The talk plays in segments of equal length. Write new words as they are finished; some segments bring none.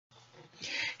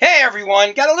Hey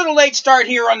everyone, got a little late start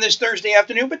here on this Thursday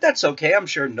afternoon, but that's okay. I'm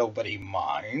sure nobody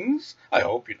minds. I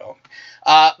hope you don't.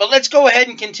 But let's go ahead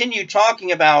and continue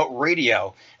talking about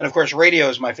radio. And of course, radio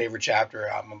is my favorite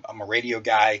chapter. I'm a radio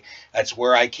guy. That's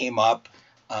where I came up.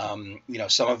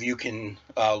 Some of you can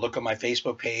look at my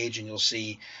Facebook page and you'll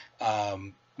see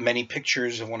many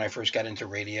pictures of when I first got into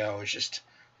radio. It's just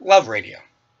love radio.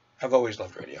 I've always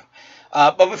loved radio.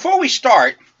 But before we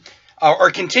start,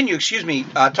 or continue,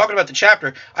 talking about the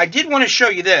chapter, I did want to show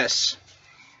you this.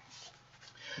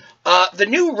 The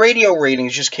new radio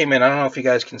ratings just came in. I don't know if you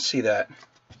guys can see that,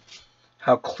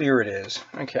 how clear it is.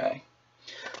 Okay.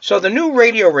 So the new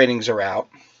radio ratings are out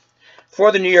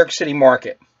for the New York City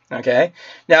market. Okay.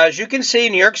 Now, as you can see,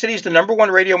 New York City is the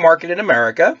 #1 radio market in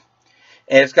America.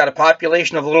 And it's got a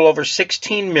population of a little over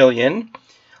 16 million.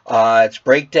 It's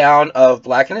breakdown of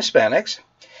Black and Hispanics.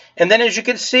 And then, as you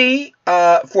can see,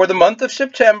 for the month of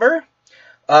September,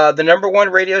 the #1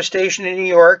 radio station in New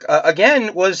York,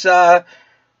 again, was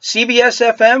CBS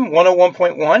FM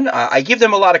 101.1. I give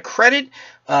them a lot of credit.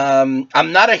 I'm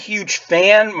not a huge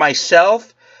fan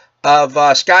myself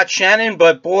of Scott Shannon,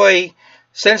 but boy,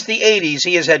 since the 80s,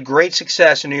 he has had great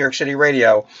success in New York City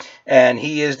radio. And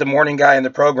he is the morning guy and the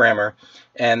programmer.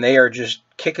 And they are just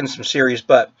kicking some serious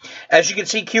butt. As you can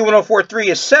see, Q1043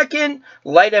 is second,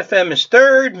 Light FM is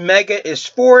third, Mega is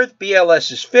fourth,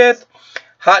 BLS is fifth,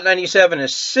 Hot 97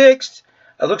 is sixth.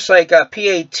 It looks like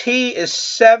PAT is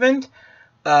seventh,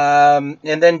 and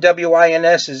then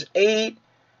WINS is eight.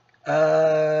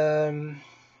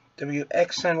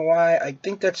 WXNY, I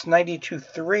think that's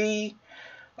 92.3.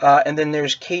 And then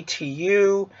there's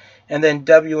KTU, and then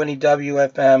WNEW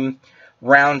FM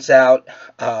rounds out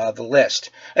the list.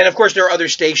 And of course, there are other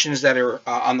stations that are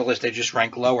on the list. They just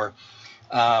rank lower.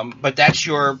 But that's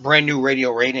your brand new radio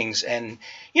ratings. And,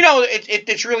 you know,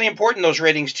 it's really important, those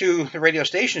ratings, to the radio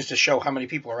stations to show how many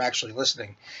people are actually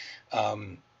listening.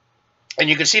 And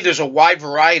you can see there's a wide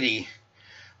variety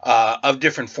of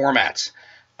different formats.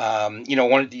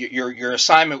 Your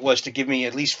assignment was to give me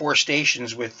at least 4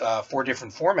 stations with 4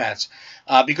 different formats.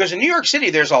 Because in New York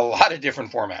City, there's a lot of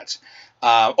different formats.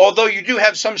 Although you do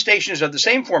have some stations of the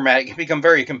same format, it can become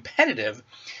very competitive.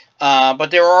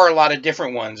 But there are a lot of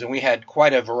different ones, and we had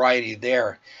quite a variety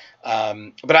there.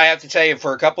 But I have to tell you,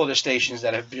 for a couple of the stations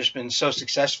that have just been so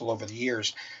successful over the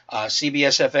years,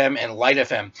 CBS FM and Light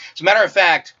FM. As a matter of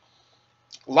fact,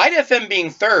 Light FM being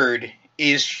third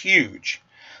is huge.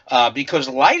 Because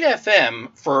Light FM,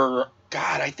 for,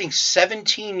 God, I think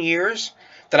 17 years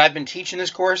that I've been teaching this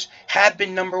course, have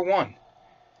been #1.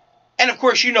 And, of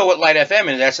course, you know what Light FM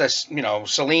is. That's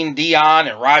Celine Dion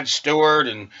and Rod Stewart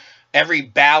and every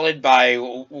ballad by,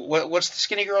 what's the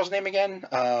skinny girl's name again?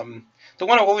 The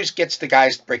one who always gets the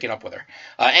guys breaking up with her.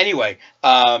 Anyway,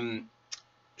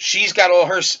 she's got all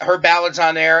her ballads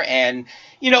on there. And,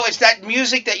 it's that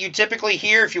music that you typically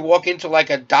hear if you walk into, like,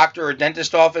 a doctor or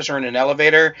dentist office or in an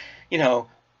elevator,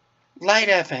 Light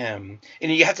FM,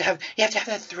 and you have to have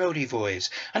that throaty voice.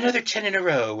 Another 10 in a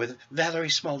row with Valerie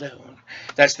Smaldone.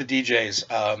 That's the DJs.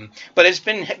 But it's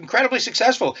been incredibly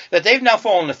successful. That they've now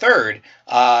fallen to third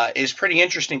is pretty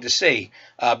interesting to see.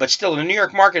 But still, in the New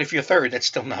York market, if you're third, that's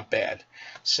still not bad.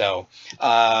 So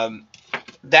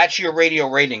that's your radio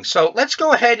rating. So let's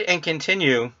go ahead and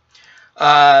continue.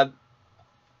 One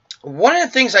of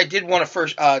the things I did want to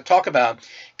first talk about,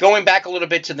 going back a little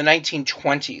bit to the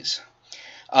 1920s.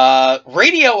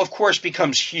 Radio, of course,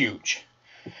 becomes huge.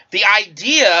 The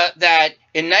idea that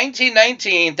in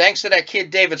 1919, thanks to that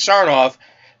kid David Sarnoff,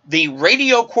 the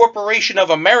Radio Corporation of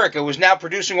America was now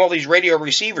producing all these radio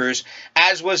receivers,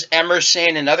 as was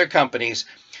Emerson and other companies,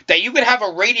 that you could have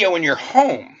a radio in your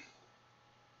home.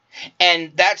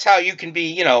 And that's how you can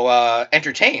be,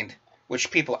 entertained, which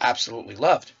people absolutely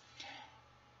loved.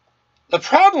 The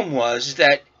problem was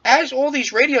that as all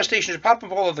these radio stations are popping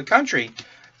up all over the country,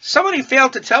 somebody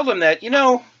failed to tell them that,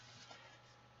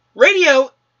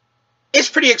 radio is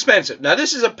pretty expensive. Now,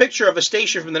 this is a picture of a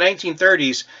station from the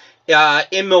 1930s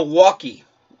in Milwaukee,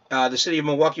 the city of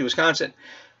Milwaukee, Wisconsin.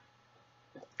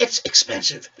 It's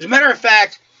expensive. As a matter of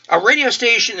fact, a radio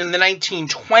station in the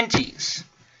 1920s,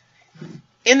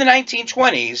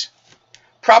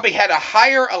 probably had a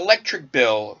higher electric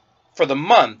bill for the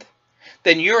month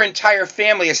than your entire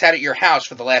family has had at your house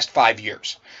for the last 5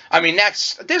 years. I mean,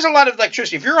 there's a lot of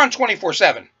electricity. If you're on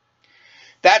 24/7,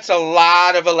 that's a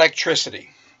lot of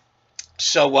electricity.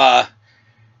 So,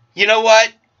 you know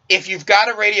what? If you've got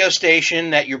a radio station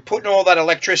that you're putting all that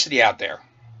electricity out there,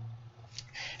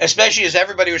 especially as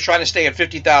everybody was trying to stay at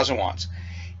 50,000 watts,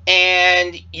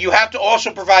 and you have to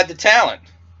also provide the talent.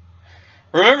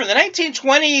 Remember, in the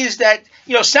 1920s, that,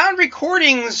 sound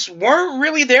recordings weren't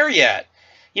really there yet.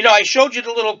 You know, I showed you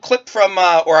the little clip from,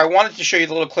 or I wanted to show you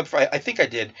the little clip, I think I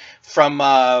did, from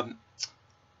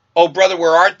Oh Brother,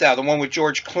 Where Art Thou, the one with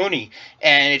George Clooney.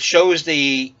 And it shows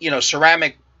the,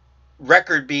 ceramic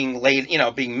record being laid,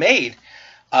 being made.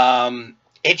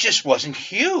 It just wasn't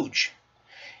huge.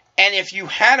 And if you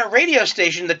had a radio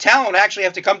station, the talent would actually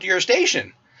have to come to your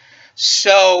station.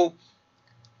 So,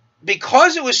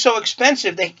 because it was so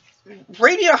expensive,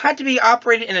 radio had to be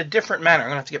operated in a different manner. I'm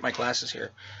going to have to get my glasses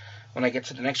here when I get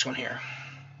to the next one here.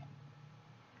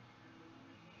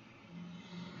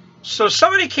 So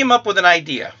somebody came up with an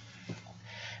idea.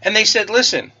 And they said,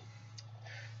 listen,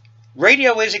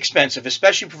 radio is expensive,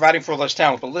 especially providing for all this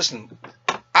talent. But listen,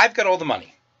 I've got all the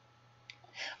money.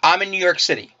 I'm in New York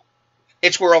City.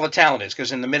 It's where all the talent is,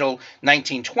 because in the middle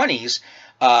 1920s,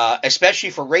 especially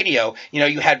for radio,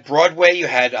 you had Broadway, you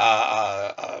had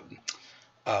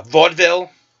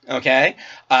vaudeville, okay?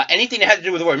 Anything that had to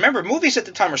do with the word. Remember, movies at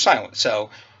the time were silent,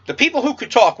 so the people who could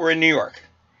talk were in New York.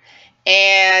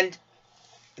 And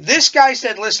this guy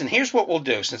said, listen, here's what we'll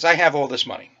do, since I have all this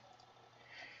money.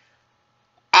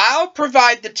 I'll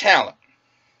provide the talent.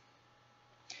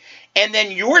 And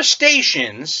then your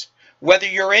stations, whether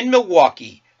you're in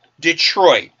Milwaukee,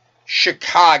 Detroit,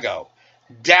 Chicago,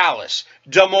 Dallas,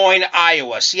 Des Moines,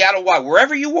 Iowa, Seattle,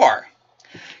 wherever you are,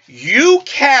 you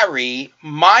carry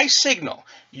my signal.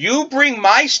 You bring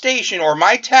my station or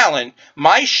my talent,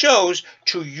 my shows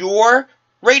to your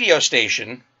radio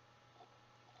station.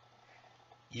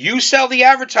 You sell the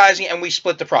advertising and we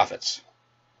split the profits.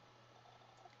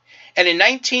 And in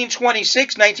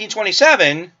 1926,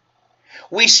 1927,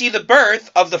 we see the birth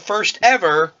of the first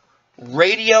ever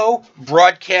radio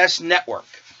broadcast network.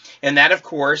 And that, of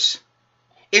course,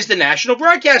 is the National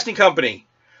Broadcasting Company,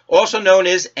 also known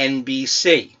as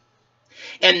NBC.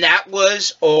 And that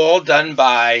was all done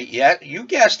by, yeah, you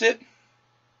guessed it,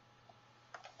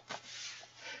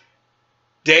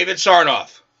 David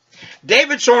Sarnoff.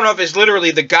 David Sarnoff is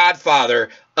literally the godfather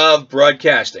of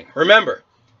broadcasting. Remember,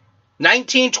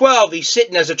 1912, he's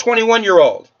sitting as a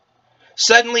 21-year-old.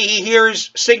 Suddenly he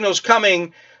hears signals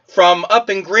coming from up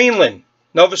in Greenland,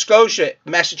 Nova Scotia,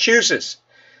 Massachusetts,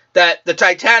 that the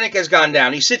Titanic has gone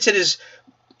down. He sits at his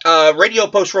radio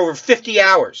post for over 50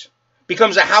 hours.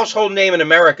 Becomes a household name in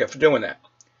America for doing that.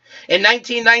 In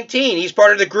 1919, he's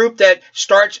part of the group that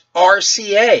starts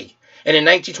RCA. And in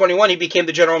 1921, he became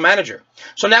the general manager.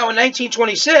 So now in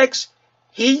 1926,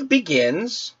 he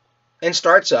begins and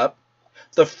starts up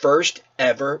the first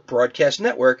ever broadcast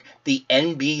network, the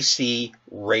NBC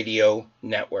Radio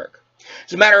Network.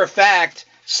 As a matter of fact,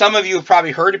 some of you have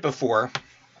probably heard it before.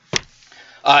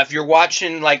 If you're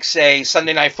watching, like, say,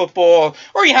 Sunday Night Football,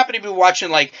 or you happen to be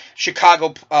watching, like,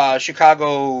 Chicago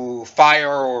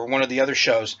Fire or one of the other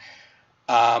shows,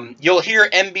 you'll hear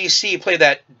NBC play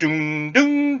that doom,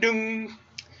 doom, doom.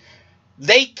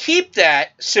 They keep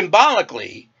that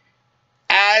symbolically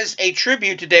as a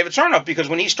tribute to David Sarnoff, because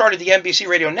when he started the NBC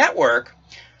Radio Network,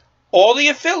 all the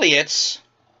affiliates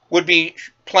would be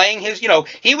playing his,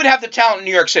 he would have the talent in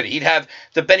New York City. He'd have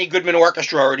the Benny Goodman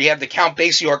Orchestra, or he'd have the Count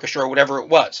Basie Orchestra, or whatever it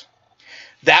was.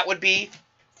 That would be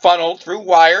funneled through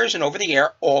wires and over the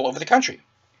air all over the country.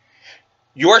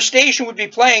 Your station would be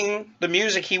playing the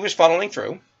music he was funneling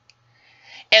through.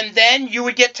 And then you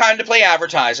would get time to play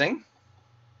advertising.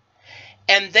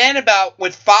 And then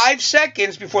with 5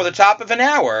 seconds before the top of an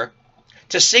hour,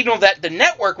 to signal that the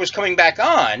network was coming back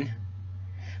on,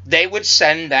 they would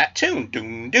send that tune,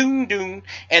 doom, doom, doom,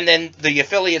 and then the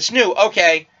affiliates knew,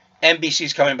 okay,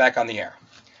 NBC's coming back on the air.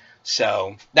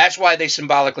 So that's why they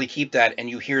symbolically keep that, and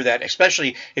you hear that,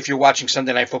 especially if you're watching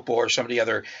Sunday Night Football or some of the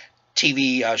other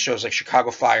TV shows like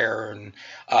Chicago Fire and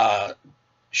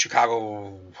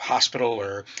Chicago Hospital,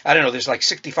 or I don't know, there's like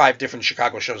 65 different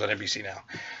Chicago shows on NBC now.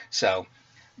 So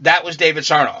that was David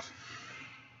Sarnoff.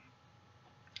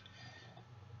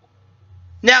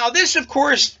 Now this, of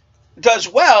course,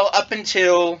 does well up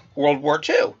until World War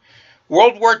II.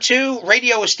 World War II,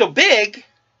 radio was still big,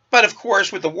 but of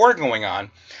course with the war going on,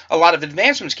 a lot of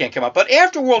advancements can't come up. But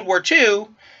after World War II,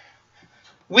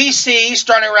 we see,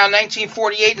 starting around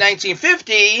 1948,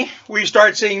 1950, we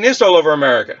start seeing this all over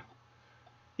America.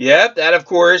 Yep, that of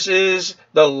course is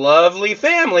the lovely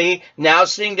family now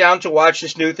sitting down to watch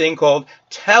this new thing called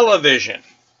television.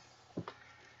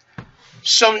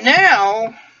 So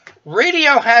now,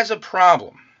 radio has a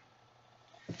problem.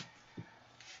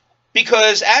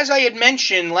 Because, as I had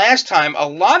mentioned last time, a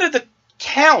lot of the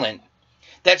talent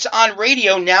that's on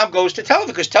radio now goes to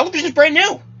television, because television is brand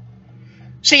new.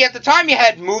 See, at the time you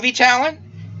had movie talent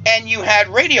and you had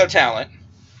radio talent.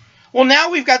 Well, now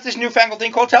we've got this newfangled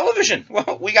thing called television.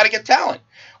 Well, we got to get talent.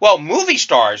 Well, movie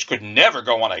stars could never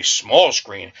go on a small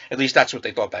screen. At least that's what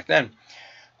they thought back then.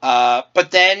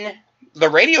 But then the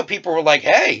radio people were like,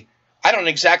 hey, I don't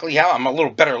exactly how. I'm a little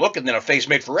better looking than a face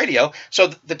made for radio. So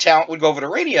the talent would go over to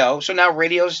radio. So now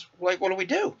radio's like, what do we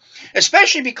do?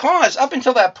 Especially because up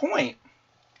until that point,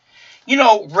 you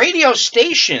know, radio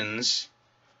stations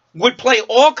would play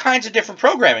all kinds of different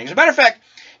programming. As a matter of fact,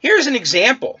 here's an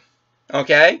example,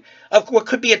 okay, of what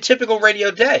could be a typical radio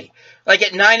day. Like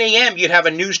at 9 a.m., you'd have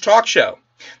a news talk show.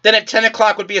 Then at 10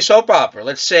 o'clock would be a soap opera.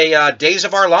 Let's say Days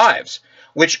of Our Lives,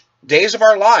 which Days of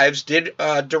Our Lives did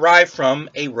derive from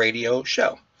a radio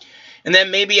show. And then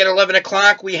maybe at 11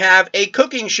 o'clock, we have a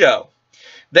cooking show.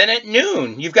 Then at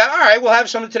noon, you've got, all right, we'll have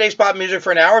some of today's pop music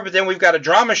for an hour, but then we've got a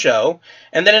drama show,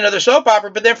 and then another soap opera,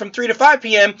 but then from 3 to 5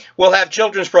 p.m., we'll have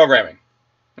children's programming.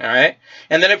 All right?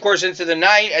 And then, of course, into the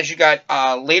night, as you got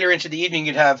later into the evening,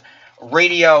 you'd have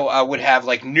radio would have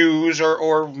like news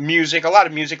or music, a lot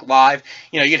of music live.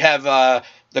 You know, you'd have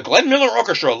the Glenn Miller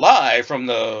Orchestra live from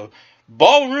the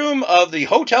ballroom of the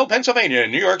Hotel Pennsylvania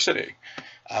in New York City.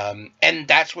 And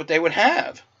that's what they would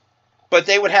have. But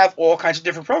they would have all kinds of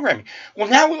different programming. Well,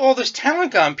 now with all this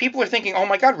talent gone, people are thinking, oh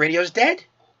my God, radio's dead.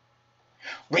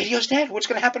 Radio's dead. What's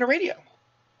going to happen to radio?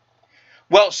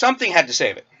 Well, something had to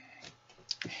save it.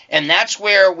 And that's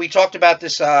where we talked about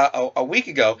this a week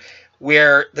ago,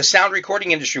 where the sound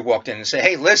recording industry walked in and said,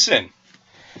 hey, listen,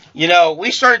 you know,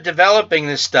 we started developing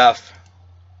this stuff.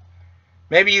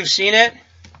 Maybe you've seen it.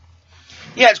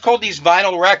 Yeah, it's called these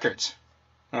vinyl records.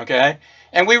 Okay?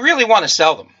 And we really want to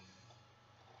sell them.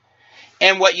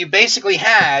 And what you basically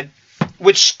had,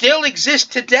 which still exists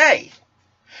today,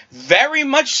 very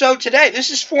much so today, this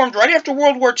is formed right after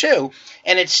World War II,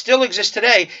 and it still exists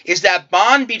today, is that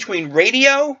bond between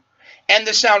radio and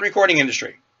the sound recording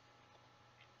industry.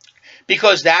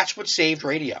 Because that's what saved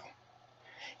radio.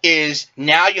 Is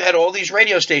now you had all these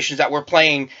radio stations that were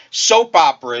playing soap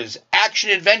operas,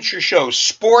 action-adventure shows,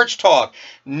 sports talk,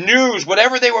 news,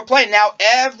 whatever they were playing. Now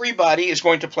everybody is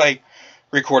going to play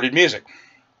recorded music.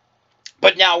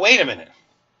 But now, wait a minute.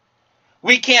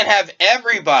 We can't have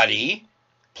everybody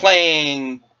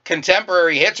playing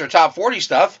contemporary hits or top 40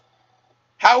 stuff.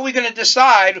 How are we going to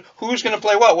decide who's going to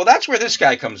play what? Well, that's where this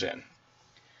guy comes in.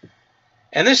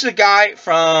 And this is a guy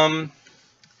from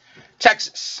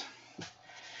Texas.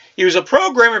 He was a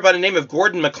programmer by the name of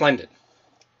Gordon McClendon.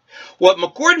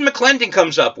 What Gordon McClendon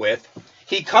comes up with,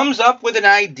 he comes up with an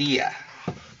idea.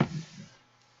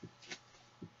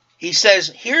 He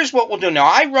says, here's what we'll do. Now,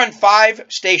 I run 5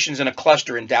 stations in a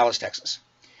cluster in Dallas, Texas.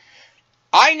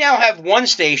 I now have one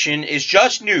station is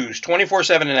just news,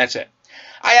 24/7, and that's it.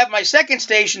 I have my second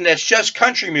station that's just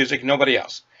country music, nobody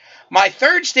else. My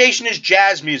third station is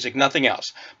jazz music, nothing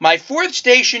else. My fourth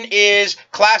station is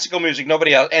classical music,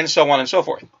 nobody else, and so on and so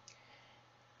forth.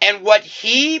 And what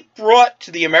he brought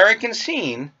to the American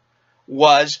scene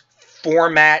was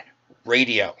format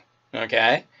radio,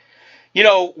 okay? You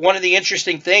know, one of the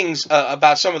interesting things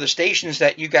about some of the stations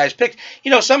that you guys picked, you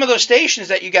know, some of those stations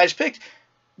that you guys picked,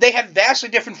 they had vastly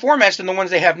different formats than the ones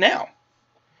they have now.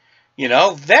 You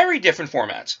know, very different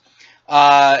formats.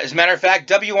 As a matter of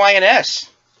fact, WINS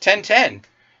 1010,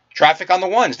 Traffic on the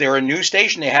Ones, they were a new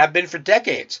station. They have been for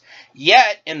decades.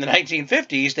 Yet, in the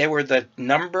 1950s, they were the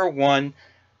 #1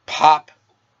 pop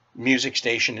music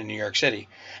station in New York City.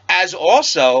 As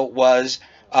also was...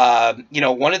 you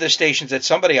know, one of the stations that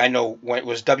somebody I know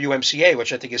was WMCA,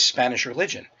 which I think is Spanish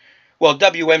religion. Well,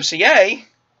 WMCA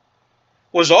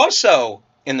was also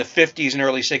in the 50s and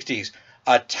early 60s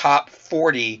a top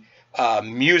 40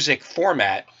 music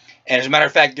format. And as a matter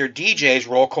of fact, their DJs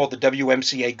were all called the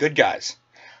WMCA Good Guys.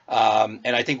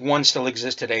 And I think one still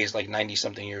exists today. He's like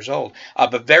 90-something years old,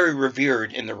 but very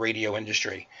revered in the radio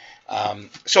industry.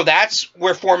 So that's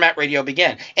where format radio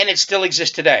began, and it still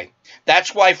exists today.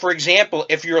 That's why, for example,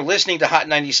 if you're listening to Hot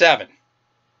 97,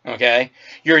 okay,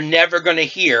 you're never going to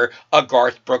hear a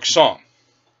Garth Brooks song.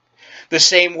 The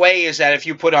same way is that if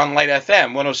you put on Light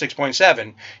FM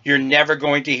 106.7, you're never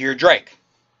going to hear Drake.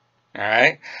 All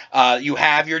right? You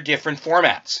have your different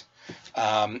formats.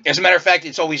 As a matter of fact,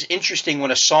 it's always interesting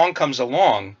when a song comes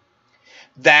along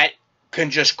that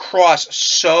can just cross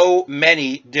so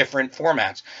many different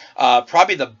formats.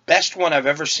 Probably the best one I've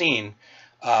ever seen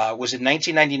was in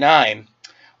 1999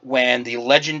 when the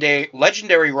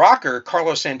legendary rocker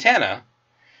Carlos Santana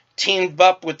teamed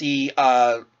up with the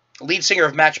lead singer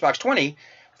of Matchbox 20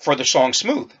 for the song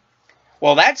Smooth.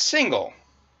 Well, that single,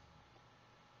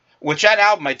 which that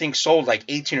album I think sold like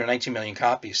 18 or 19 million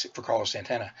copies for Carlos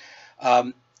Santana.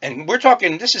 And we're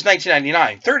talking, this is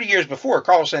 1999, 30 years before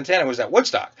Carlos Santana was at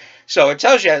Woodstock. So it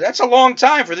tells you that's a long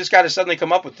time for this guy to suddenly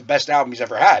come up with the best album he's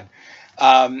ever had.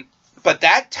 But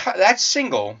that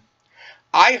single,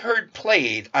 I heard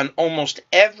played on almost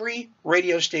every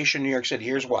radio station in New York City.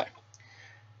 Here's why.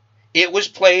 It was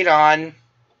played on,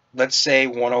 let's say,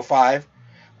 105,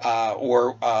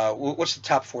 or what's the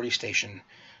top 40 station?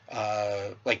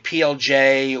 Like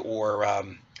PLJ or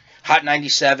Hot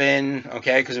 97,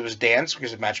 okay, because it was dance,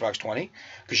 because of Matchbox 20,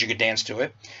 because you could dance to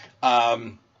it.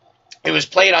 It was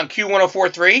played on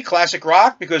Q1043, classic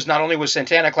rock, because not only was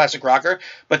Santana a classic rocker,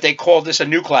 but they called this a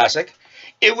new classic.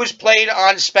 It was played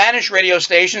on Spanish radio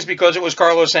stations because it was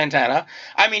Carlos Santana.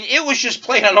 I mean, it was just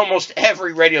played on almost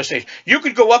every radio station. You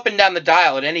could go up and down the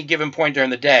dial at any given point during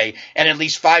the day, and at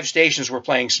least 5 stations were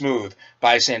playing Smooth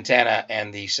by Santana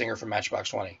and the singer from Matchbox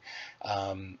 20.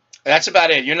 That's about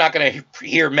it. You're not going to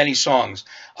hear many songs.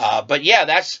 But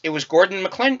yeah, it was Gordon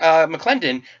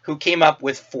McClendon who came up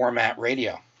with format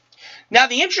radio. Now,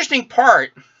 the interesting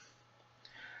part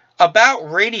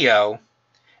about radio,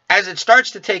 as it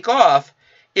starts to take off,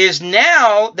 is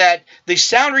now that the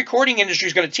sound recording industry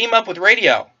is going to team up with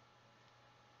radio.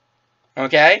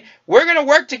 Okay? We're going to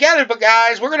work together, but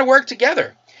guys, we're going to work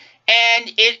together.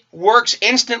 And it works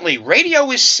instantly. Radio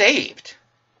is saved.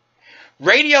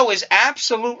 Radio is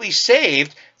absolutely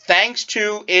saved thanks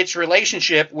to its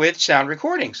relationship with sound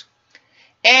recordings.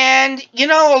 And, you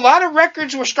know, a lot of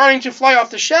records were starting to fly off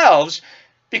the shelves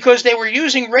because they were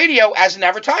using radio as an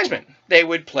advertisement. They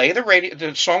would play the radio,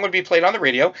 the song would be played on the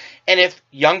radio, and if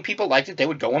young people liked it, they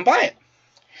would go and buy it.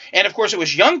 And, of course, it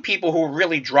was young people who were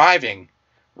really driving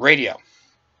radio.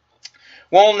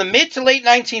 Well, in the mid to late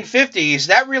 1950s,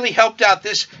 that really helped out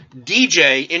this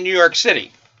DJ in New York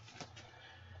City.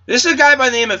 This is a guy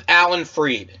by the name of Alan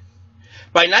Freed.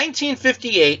 By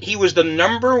 1958, he was the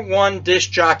 #1 disc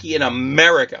jockey in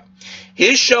America.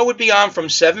 His show would be on from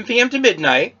 7 p.m. to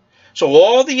midnight, so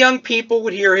all the young people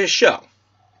would hear his show.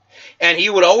 And he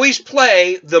would always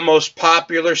play the most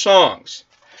popular songs.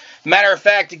 Matter of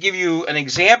fact, to give you an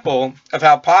example of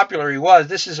how popular he was,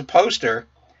 this is a poster.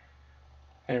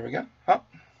 There we go. Oh.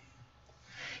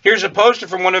 Here's a poster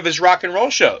from one of his rock and roll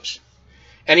shows.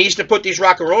 And he used to put these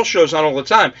rock and roll shows on all the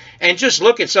time. And just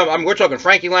look at some. I mean, we're talking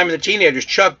Frankie Lyman and the Teenagers,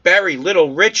 Chuck Berry,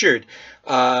 Little Richard,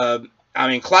 Clyde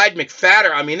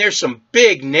McPhatter. I mean, there's some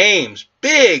big names,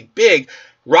 big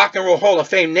Rock and Roll Hall of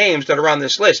Fame names that are on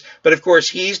this list. But, of course,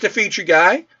 he's the feature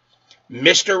guy.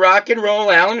 Mr. Rock and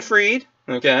Roll, Alan Freed.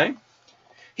 Okay?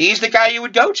 He's the guy you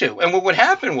would go to. And what would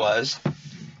happen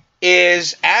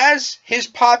is as his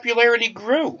popularity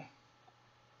grew,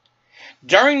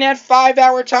 during that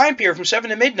 5-hour time period from 7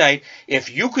 to midnight,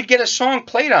 if you could get a song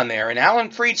played on there and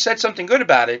Alan Freed said something good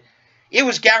about it, it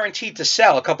was guaranteed to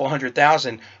sell a couple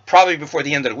 100,000 probably before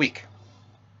the end of the week.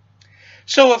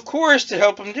 So, of course, to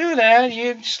help him do that,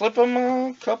 you'd slip him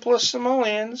a couple of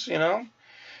simoleons, you know.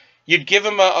 You'd give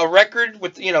him a record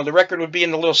with, you know, the record would be in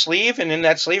the little sleeve, and in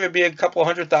that sleeve would be a couple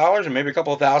 $100 or maybe a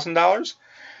couple $1,000.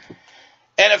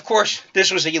 And, of course, this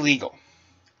was illegal.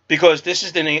 Because this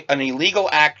is an illegal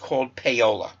act called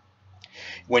payola.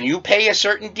 When you pay a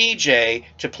certain DJ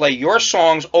to play your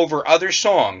songs over other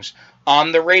songs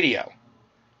on the radio.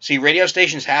 See, radio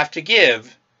stations have to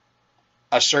give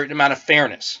a certain amount of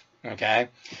fairness. Okay?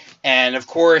 And, of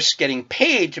course, getting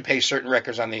paid to pay certain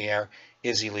records on the air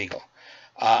is illegal.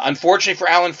 Unfortunately for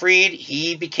Alan Freed,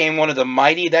 he became one of the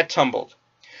mighty that tumbled.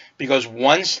 Because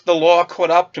once the law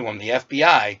caught up to him, the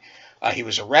FBI, he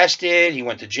was arrested. He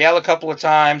went to jail a couple of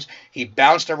times. He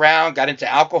bounced around, got into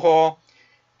alcohol.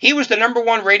 He was the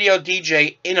 #1 radio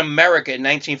DJ in America in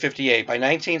 1958. By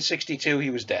 1962,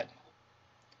 he was dead.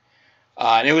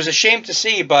 And it was a shame to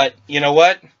see, but you know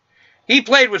what? He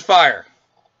played with fire.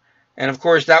 And, of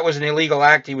course, that was an illegal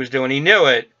act he was doing. He knew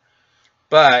it.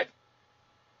 But,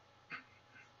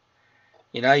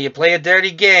 you know, you play a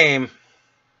dirty game.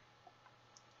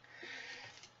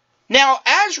 Now,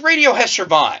 as radio has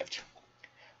survived,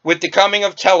 with the coming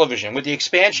of television, with the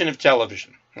expansion of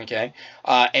television, okay,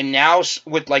 and now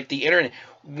with, like, the internet,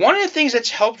 one of the things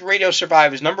that's helped radio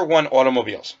survive is, #1,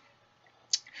 automobiles.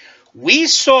 We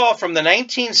saw from the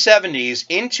 1970s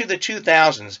into the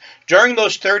 2000s, during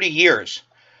those 30 years,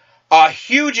 a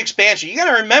huge expansion. You got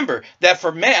to remember that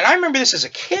for men, and I remember this as a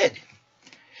kid,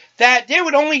 that there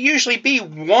would only usually be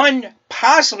 1,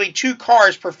 possibly 2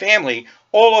 cars per family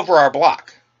all over our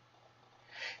block.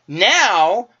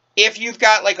 Now, if you've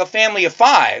got like a family of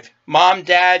 5, mom,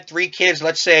 dad, 3 kids,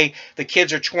 let's say the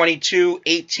kids are 22,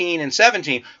 18, and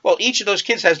 17, well, each of those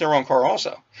kids has their own car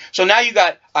also. So now you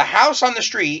got a house on the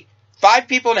street, 5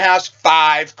 people in the house,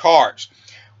 5 cars.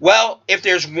 Well, if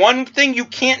there's one thing you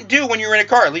can't do when you're in a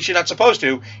car, at least you're not supposed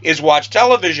to, is watch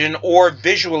television or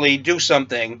visually do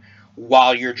something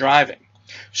while you're driving.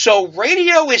 So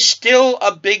radio is still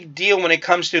a big deal when it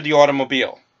comes to the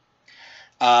automobile.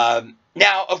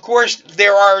 Now, of course,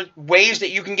 there are ways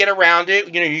that you can get around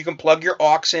it. You know, you can plug your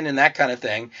aux in and that kind of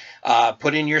thing.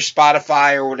 Put in your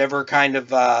Spotify or whatever kind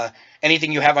of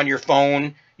anything you have on your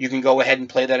phone. You can go ahead and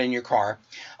play that in your car.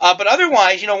 But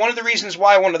otherwise, you know, one of the reasons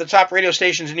why one of the top radio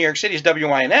stations in New York City is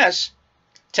WINS,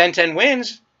 1010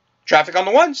 wins, traffic on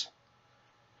the ones.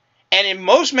 And in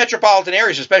most metropolitan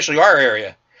areas, especially our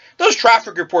area, those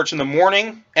traffic reports in the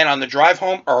morning and on the drive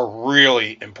home are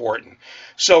really important.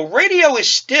 So radio is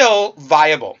still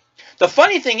viable. The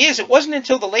funny thing is, it wasn't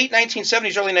until the late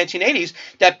 1970s, early 1980s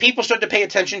that people started to pay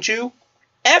attention to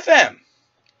FM.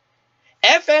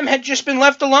 FM had just been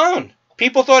left alone.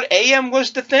 People thought AM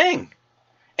was the thing.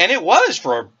 And it was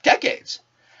for decades.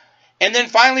 And then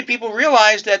finally people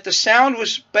realized that the sound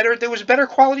was better. There was better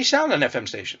quality sound on FM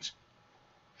stations.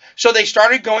 So they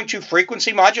started going to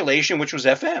frequency modulation, which was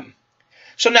FM.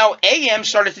 So now AM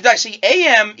started to die. See,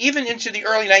 AM, even into the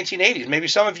early 1980s, maybe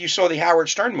some of you saw the Howard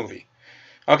Stern movie.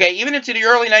 Okay, even into the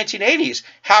early 1980s,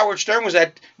 Howard Stern was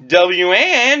at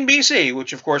WNBC,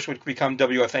 which of course would become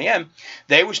WFAM.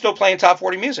 They were still playing top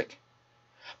 40 music.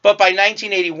 But by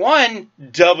 1981,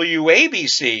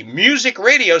 WABC, Music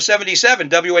Radio 77,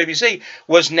 WABC,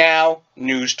 was now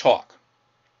News Talk.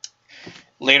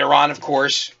 Later on, of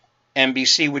course,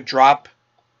 NBC would drop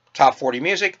top 40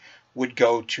 music, would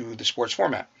go to the sports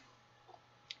format.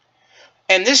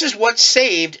 And this is what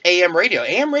saved AM radio.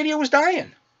 AM radio was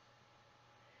dying.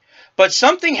 But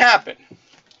something happened.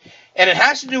 And it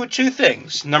has to do with two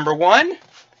things. Number one,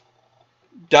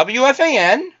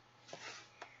 WFAN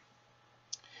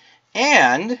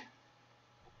and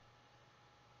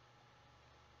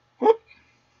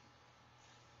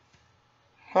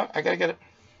I gotta get it.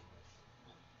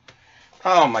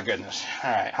 Oh my goodness.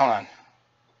 All right, hold on.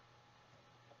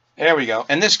 There we go.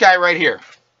 And this guy right here.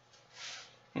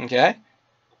 Okay?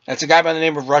 That's a guy by the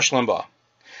name of Rush Limbaugh.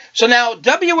 So now,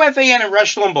 WFAN and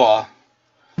Rush Limbaugh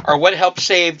are what helped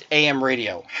save AM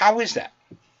radio. How is that?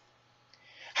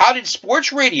 How did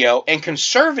sports radio and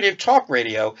conservative talk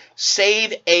radio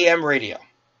save AM radio?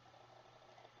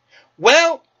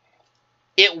 Well,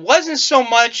 it wasn't so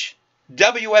much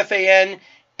WFAN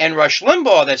and Rush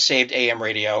Limbaugh that saved AM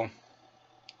radio.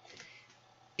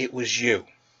 It was you.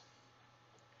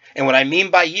 And what I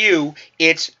mean by you,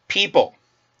 it's people.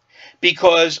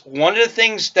 Because one of the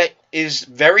things that is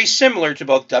very similar to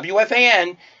both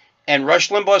WFAN and Rush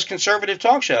Limbaugh's conservative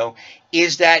talk show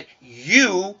is that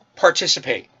you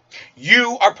participate.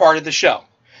 You are part of the show.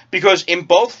 Because in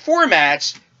both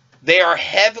formats, they are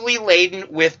heavily laden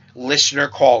with listener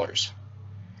callers.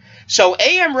 So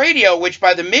AM radio, which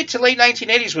by the mid to late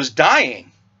 1980s was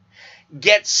dying,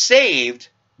 gets saved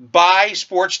by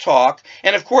sports talk.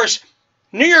 And of course,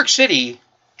 New York City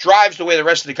drives the way the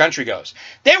rest of the country goes.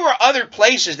 There were other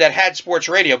places that had sports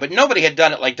radio, but nobody had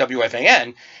done it like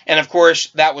WFAN. And of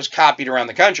course, that was copied around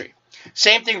the country.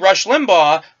 Same thing, Rush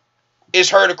Limbaugh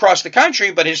is heard across the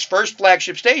country, but his first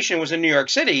flagship station was in New York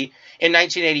City in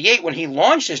 1988 when he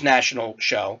launched his national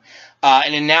show.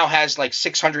 And it now has like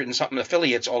 600 and something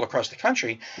affiliates all across the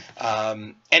country.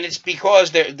 And it's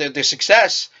because the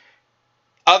success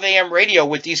of AM radio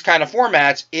with these kind of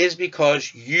formats is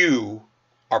because you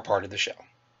are part of the show.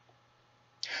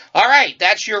 All right,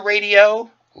 that's your radio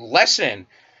lesson.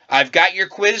 I've got your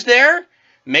quiz there.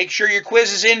 Make sure your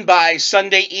quiz is in by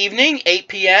Sunday evening, 8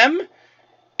 p.m.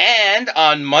 And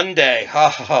on Monday,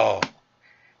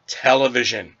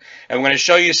 television. And I'm going to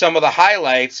show you some of the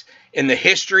highlights in the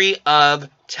history of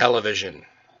television.